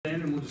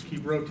we'll just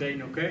keep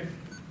rotating, okay?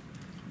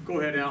 Go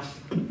ahead, Al.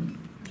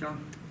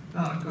 John?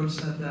 Coach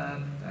said that,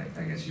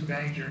 I guess you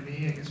banged your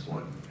knee. I guess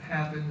what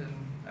happened,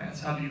 and I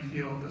guess how do you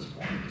feel at this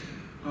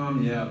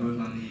point? Yeah, I bruised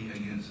my knee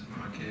against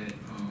Marquette.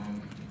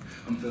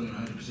 I'm feeling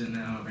 100%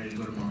 now, ready to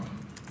go tomorrow.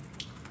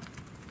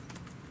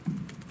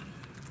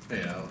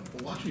 Hey Al,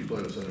 well, watching you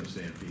play with Southern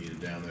Stampede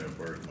down there at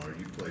Berkmar,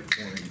 you played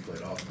point, you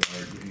played off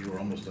guard, you were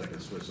almost like a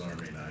Swiss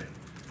Army knife.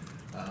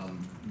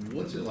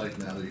 What's it like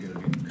now that you're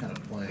going to be kind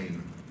of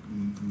playing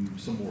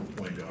some more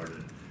point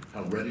guard?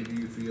 How ready do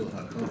you feel?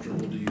 How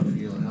comfortable do you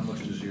feel? And how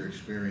much does your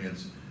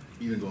experience,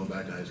 even going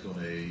back to high school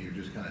and AAU,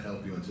 just kind of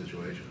help you in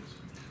situations?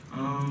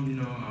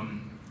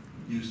 I'm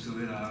used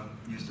to it. I'm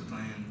used to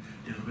playing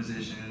different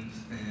positions,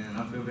 and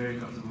I feel very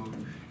comfortable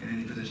in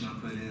any position I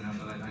put in. I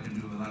feel like I can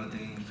do a lot of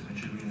things to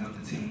contribute and help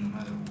the team, no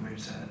matter where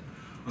it's at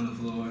on the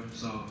floor.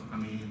 So, I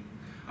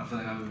I feel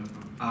like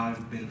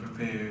I've been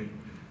prepared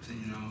to,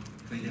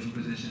 play different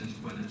positions,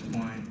 whether it's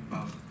point,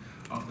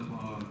 off the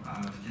ball.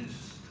 I've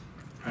just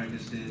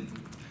practiced it,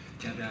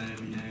 kept at it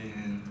every day,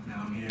 and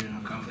now I'm here and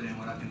I'm confident in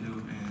what I can do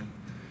and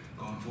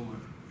going forward.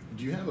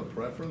 Do you have a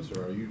preference,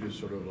 or are you just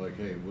sort of like,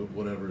 hey,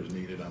 whatever is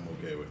needed, I'm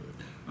okay with it?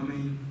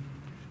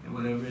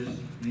 Whatever is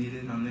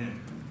needed, I'm there.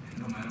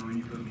 No matter where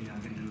you put me, I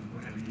can do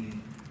whatever you need.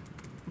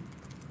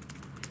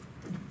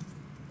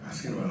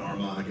 Asking about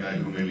Armand, a guy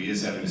who maybe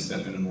is having to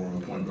step into more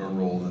of a point guard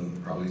role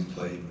than probably he's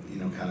played,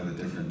 kind of at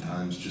different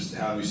times. Just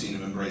how have you seen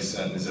him embrace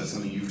that, and is that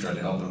something you've tried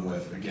to help him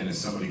with? Again, as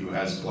somebody who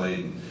has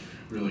played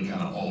really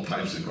kind of all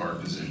types of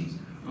guard positions.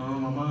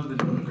 Armand's been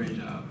doing a great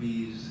job.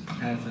 He's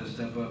had to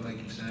step up, like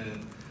you said,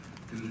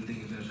 do the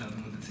things that's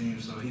happening with the team.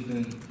 So he's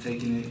been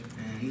taking it,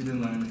 and he's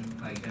been learning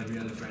like every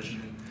other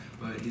freshman.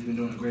 But he's been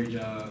doing a great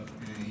job,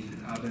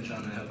 and I've been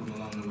trying to help him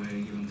along the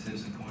way, give him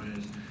tips and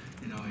pointers,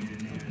 here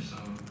and there. So,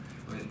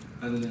 but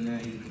other than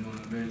that, he's been doing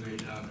a very great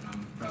job, and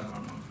I'm proud of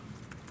Armand.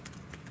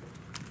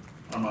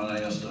 Armand, I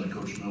asked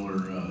Coach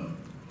Miller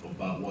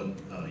about what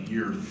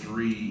year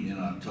 3 in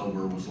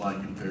October was like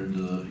compared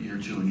to year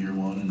 2 and year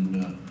 1,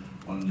 and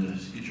wanted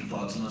to get your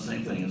thoughts on the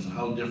same thing. Is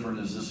how different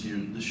has this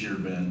year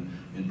been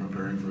in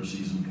preparing for a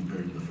season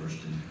compared to the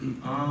first two?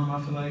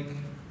 I feel like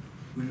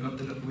we've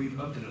upped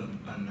it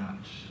a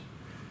notch.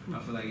 I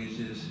feel like it's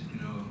just,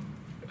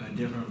 a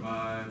different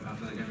vibe. I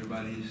feel like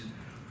everybody's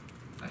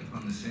like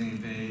on the same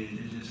page.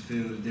 It just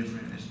feels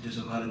different. It's just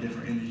a lot of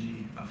different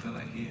energy, I feel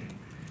like, here.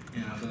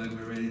 And I feel like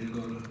we're ready to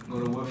go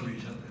to war for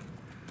each other.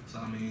 So,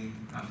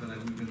 I feel like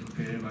we've been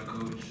prepared by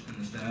Coach and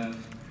the staff,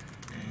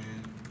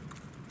 and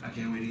I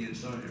can't wait to get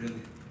started,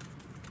 really.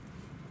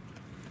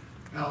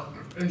 Al,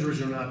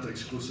 injuries are not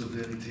exclusive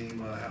to any team,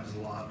 happens a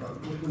lot, but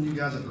when you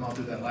guys have gone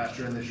through that last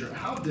year and this year,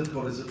 how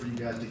difficult is it for you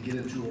guys to get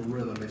into a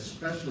rhythm,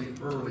 especially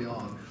early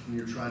on when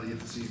you're trying to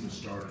get the season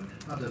started?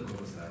 How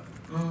difficult is that?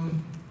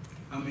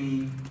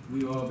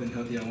 We've all been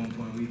healthy at one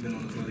point. We've been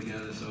on the floor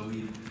together, so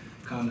we've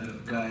kind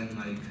of gotten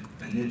like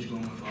a niche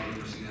going for all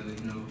of us together.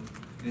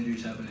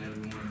 Injuries happen to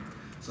everyone.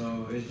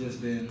 So it's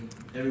just been,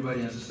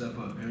 everybody has to step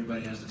up.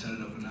 Everybody has to turn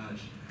it up a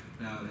notch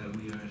now that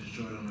we are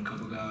short on a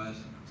couple guys.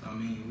 So,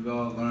 we've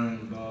all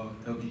learned, we've all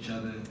helped each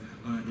other,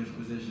 learn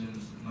different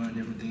positions, learn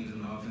different things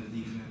in the offense,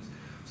 defense.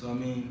 So,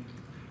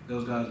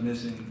 those guys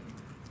missing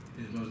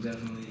is most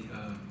definitely,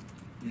 a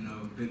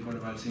big part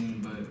of our team,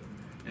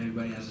 but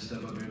everybody has to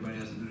step up, everybody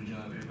has to do the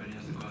job, everybody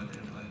has to go out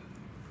there and play.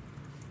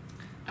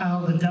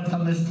 Al, the depth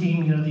on this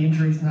team, the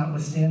injuries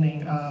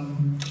notwithstanding,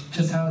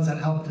 just how has that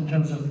helped in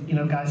terms of,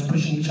 guys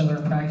pushing each other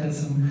in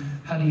practice, and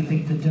how do you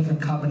think the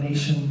different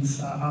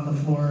combinations on the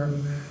floor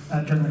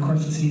during the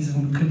course of the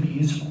season could be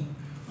useful?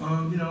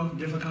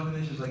 Different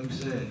combinations, like you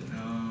said.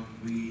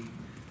 We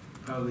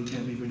probably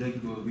can't be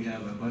predictable. We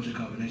have a bunch of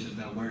combinations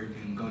that work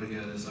and go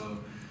together. So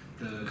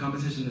the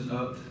competition is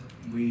up.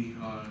 We've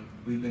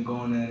been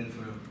going at it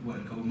for, a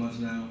couple months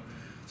now.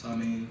 So,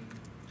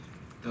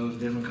 those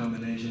different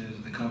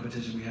combinations, the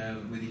competition we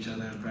have with each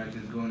other in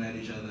practice, going at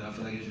each other, I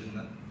feel like it's just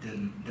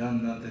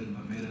done nothing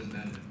but made us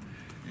better.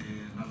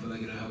 And I feel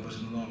like it'll help us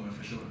in the long run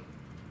for sure.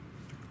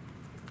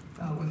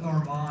 With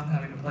Armand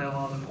having to play a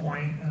lot of the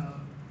point,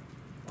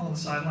 on the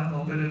sideline a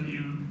little bit, have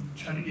you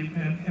tried to give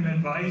him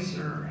advice,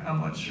 or how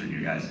much are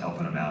you guys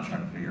helping him out,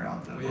 trying to figure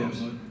out the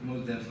ropes?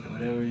 Most definitely.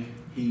 Whatever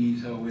he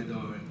needs help with,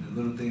 or the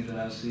little things that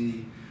I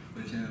see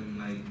with him,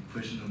 like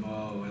pushing the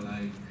ball, or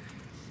like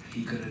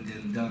he could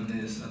have done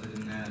this, other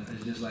than that.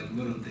 It's just like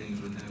little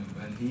things with him.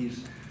 But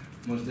he's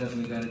most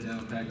definitely got it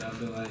down packed, I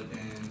feel like,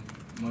 and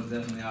most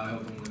definitely I'll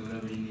help him with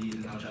whatever he needs,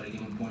 and I'll try to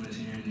give him pointers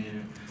here and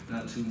there.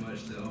 Not too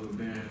much to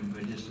overbear him,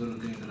 but just little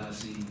things that I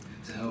see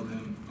to help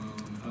him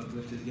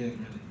uplift his game,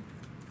 really.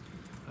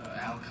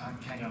 Al, kind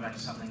of going back to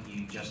something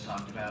you just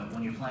talked about,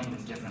 when you're playing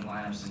with different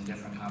lineups and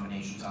different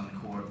combinations on the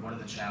court, what are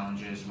the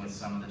challenges with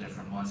some of the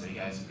different ones that you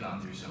guys have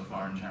gone through so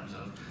far in terms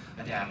of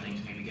adapting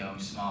to maybe going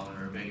smaller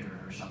or bigger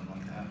or something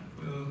like that?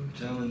 Well,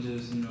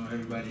 challenges,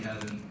 everybody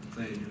hasn't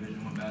played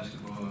Division I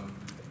basketball.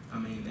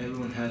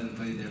 Everyone hasn't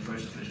played their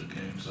first official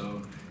game,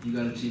 so you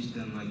got to teach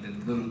them like the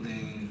little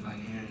things,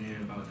 like here and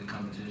there about the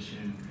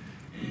competition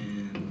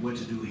and what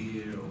to do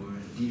here, or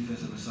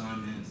defensive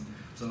assignments.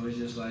 So it's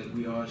just like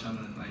we are trying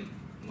to like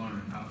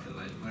learn. I feel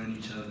like learn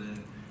each other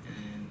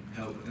and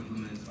help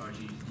implement our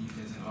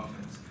defense and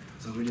offense.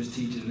 So we're just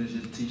teaching. It's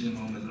just teaching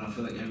moments, but I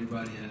feel like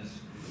everybody has,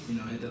 you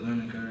know, hit the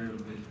learning curve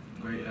with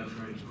great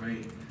effort,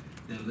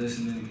 they're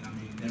listening. I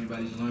mean,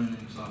 everybody's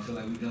learning. So I feel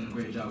like we've done a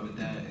great job with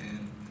that,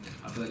 and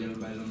I feel like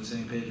everybody's on the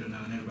same page right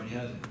now, and everybody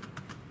has it.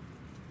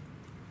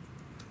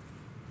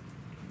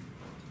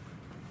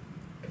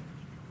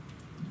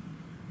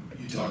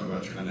 You talk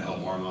about trying to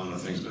help Armand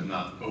with things, but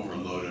not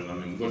overload him. I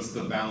mean, what's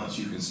the balance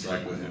you can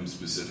strike with him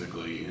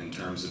specifically in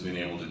terms of being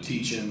able to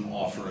teach him,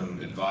 offer him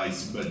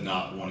advice, but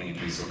not wanting it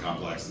to be so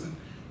complex that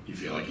you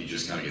feel like he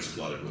just kind of gets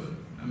flooded with it?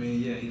 I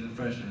mean, yeah, he's a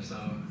freshman, so,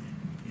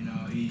 you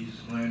know, he's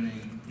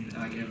learning, you know,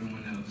 like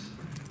everyone else.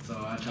 So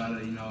I try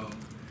to, you know,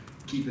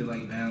 keep it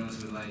like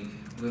balanced with like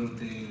little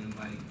things,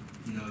 like,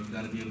 you know, you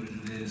got to be able to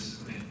do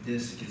this if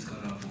this gets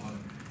cut off,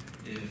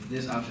 or if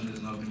this option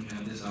isn't open, you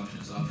have this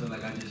option. So I feel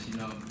like I just, you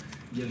know,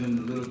 give him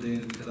the little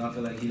things because I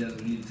feel like he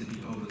doesn't need to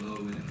be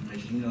overloaded with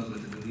information. He knows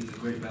what to do. He's a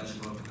great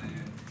basketball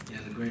player. He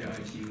has a great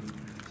IQ.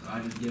 So I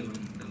just give him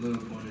the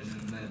little pointers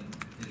and let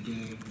his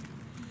game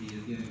be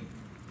his game.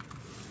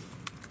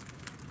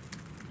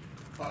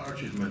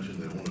 Archie's mentioned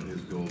that one of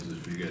his goals is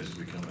for you guys to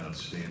become an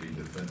outstanding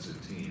defensive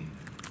team.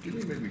 Give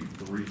me maybe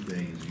 3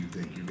 things you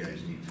think you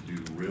guys need to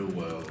do real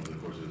well over the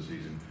course of the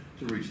season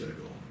to reach that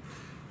goal.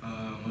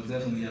 Most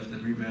definitely have to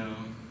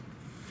rebound,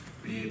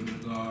 be able to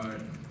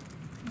guard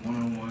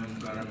one-on-one,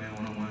 guard our man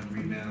one-on-one,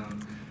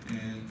 rebound,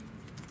 and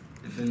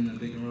defending the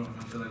pick and roll.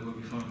 I feel like we'll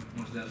be fine,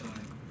 most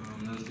definitely.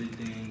 Those 3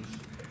 things,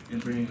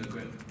 and bringing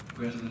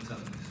aggressive and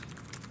toughness.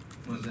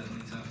 Most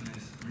definitely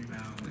toughness,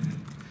 rebound, and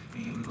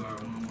being able to guard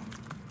one-on-one.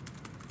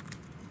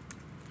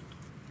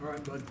 All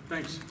right, bud,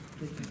 thanks.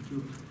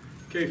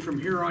 Okay,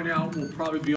 from here on out, we'll probably be